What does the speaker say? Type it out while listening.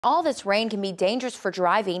All this rain can be dangerous for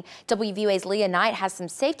driving. WVUA's Leah Knight has some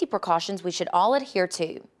safety precautions we should all adhere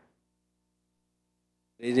to.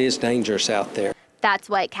 It is dangerous out there. That's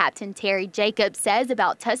what Captain Terry Jacobs says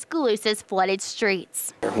about Tuscaloosa's flooded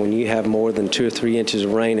streets. When you have more than 2 or 3 inches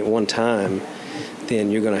of rain at one time, then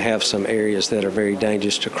you're going to have some areas that are very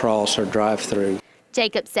dangerous to cross or drive through.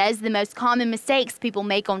 Jacobs says the most common mistakes people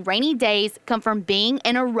make on rainy days come from being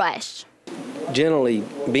in a rush. Generally,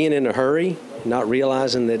 being in a hurry, not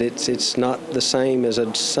realizing that it's not the same as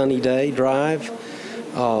a sunny day drive,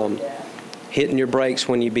 hitting your brakes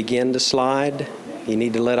when you begin to slide. You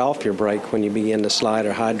need to let off your brake when you begin to slide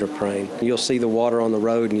or hydroplane. You'll see the water on the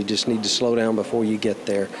road and you just need to slow down before you get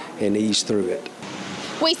there and ease through it.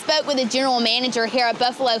 We spoke with the general manager here at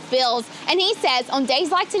Buffalo Fields, and he says on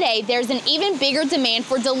days like today, there's an even bigger demand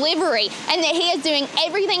for delivery and that he is doing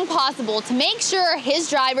everything possible to make sure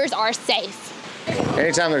his drivers are safe.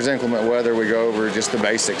 Anytime there's inclement weather, we go over just the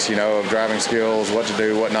basics, of driving skills, what to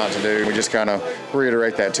do, what not to do. We just kind of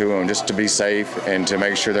reiterate that to them just to be safe and to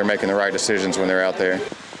make sure they're making the right decisions when they're out there.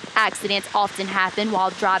 Accidents often happen while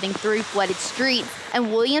driving through flooded streets,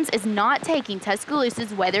 and Williams is not taking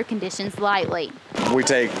Tuscaloosa's weather conditions lightly. We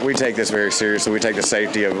take this very seriously. We take the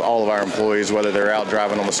safety of all of our employees, whether they're out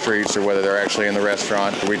driving on the streets or whether they're actually in the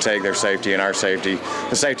restaurant. We take their safety and our safety,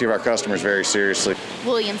 the safety of our customers, very seriously.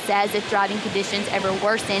 Williams says if driving conditions ever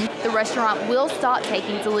worsen, the restaurant will stop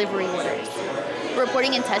taking delivery orders.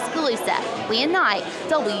 Reporting in Tuscaloosa, Leah Knight,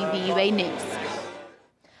 WVUA News.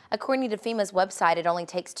 According to FEMA's website, it only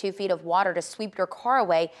takes 2 feet of water to sweep your car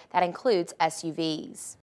away. That includes SUVs.